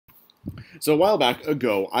So a while back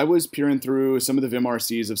ago, I was peering through some of the Vim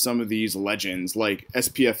RCs of some of these legends, like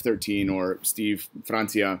SPF13 or Steve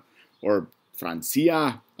Francia, or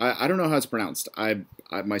Francia. I don't know how it's pronounced.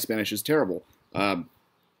 My Spanish is terrible.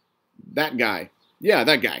 That guy. Yeah,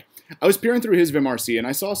 that guy. I was peering through his Vim RC, and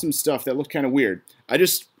I saw some stuff that looked kind of weird. I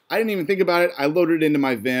didn't even think about it. I loaded it into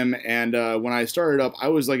my Vim, and when I started up, I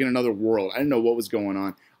was like in another world. I didn't know what was going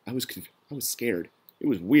on. I was scared. It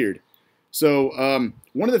was weird. So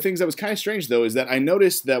one of the things that was kind of strange, though, is that I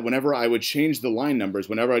noticed that whenever I would change the line numbers,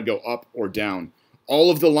 whenever I'd go up or down, all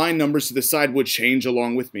of the line numbers to the side would change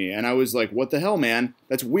along with me. And I was like, what the hell, man?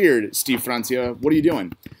 That's weird, Steve Francia. What are you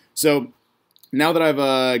doing? So now that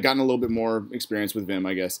I've gotten a little bit more experience with Vim,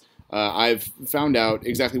 I guess, I've found out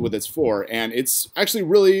exactly what that's for. And it's actually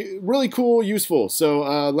really, really cool, useful.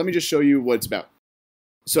 So let me just show you what it's about.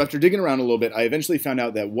 So after digging around a little bit, I eventually found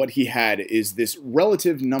out that what he had is this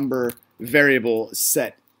relative number variable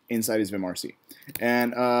set inside his vimrc.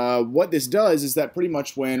 And what this does is that pretty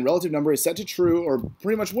much when relative number is set to true, or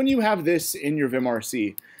pretty much when you have this in your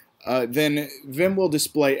vimrc, then Vim will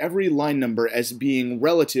display every line number as being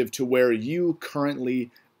relative to where you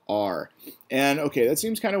currently are. And okay, that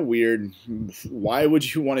seems kind of weird. Why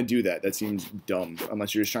would you want to do that? That seems dumb,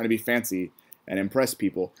 unless you're just trying to be fancy and impress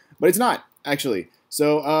people. But it's not, actually.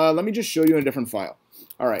 So let me just show you in a different file.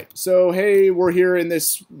 All right, so hey, we're here in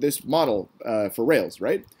this model for Rails,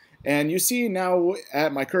 right? And you see now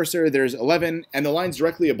at my cursor, there's 11, and the lines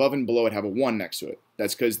directly above and below it have a 1 next to it.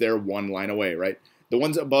 That's because they're 1 line away, right? The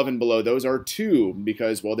ones above and below, those are 2,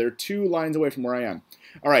 because, well, they're 2 lines away from where I am.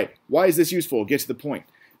 All right, why is this useful? Get to the point.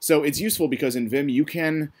 So it's useful because in Vim, you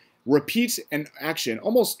can repeat an action,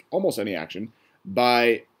 almost any action,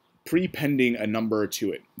 by prepending a number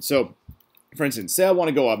to it. So for instance, say I want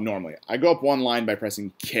to go up normally. I go up 1 line by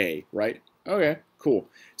pressing K, right? Okay, cool.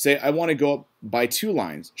 Say I want to go up by 2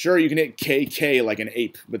 lines. Sure, you can hit KK like an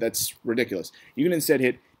ape, but that's ridiculous. You can instead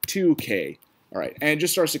hit 2K. All right, and it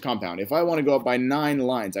just starts to compound. If I want to go up by 9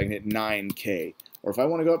 lines, I can hit 9K. Or if I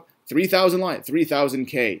want to go up 3,000 lines,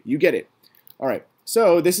 3,000K. You get it. All right,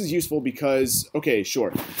 so this is useful because, okay,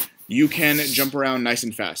 sure, you can jump around nice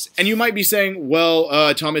and fast. And you might be saying,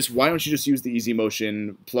 well, Thomas, why don't you just use the Easy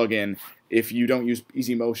Motion plugin? If you don't use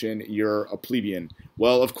Easy Motion, you're a plebeian.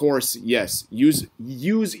 Well, of course, yes. Use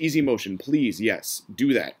Easy Motion, please. Yes,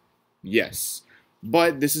 do that. Yes.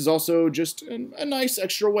 But this is also just a nice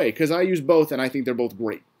extra way, because I use both, and I think they're both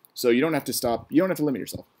great. So you don't have to stop. You don't have to limit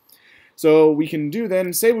yourself. So we can do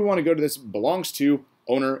then, say we want to go to this belongs to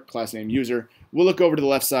owner, class name, user. We'll look over to the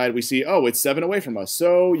left side. We see, oh, it's 7 away from us.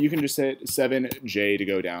 So you can just hit 7J to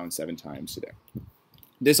go down 7 times to there.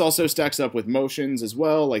 This also stacks up with motions as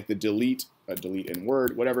well, like the delete in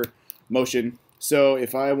Word, whatever, motion. So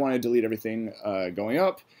if I want to delete everything going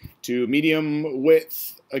up to medium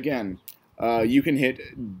width, again, you can hit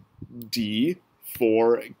D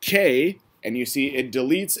for K, and you see it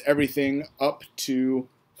deletes everything up to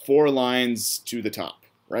 4 lines to the top,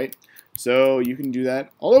 right? So you can do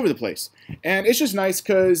that all over the place. And it's just nice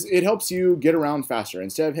because it helps you get around faster.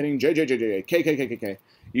 Instead of hitting J, J, J, J, K, K, K, K, K,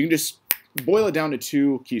 you can just boil it down to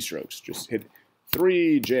 2 keystrokes. Just hit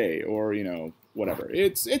 3J or, you know, whatever.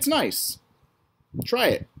 It's nice. Try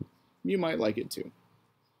it. You might like it too.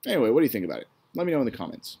 Anyway, what do you think about it? Let me know in the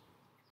comments.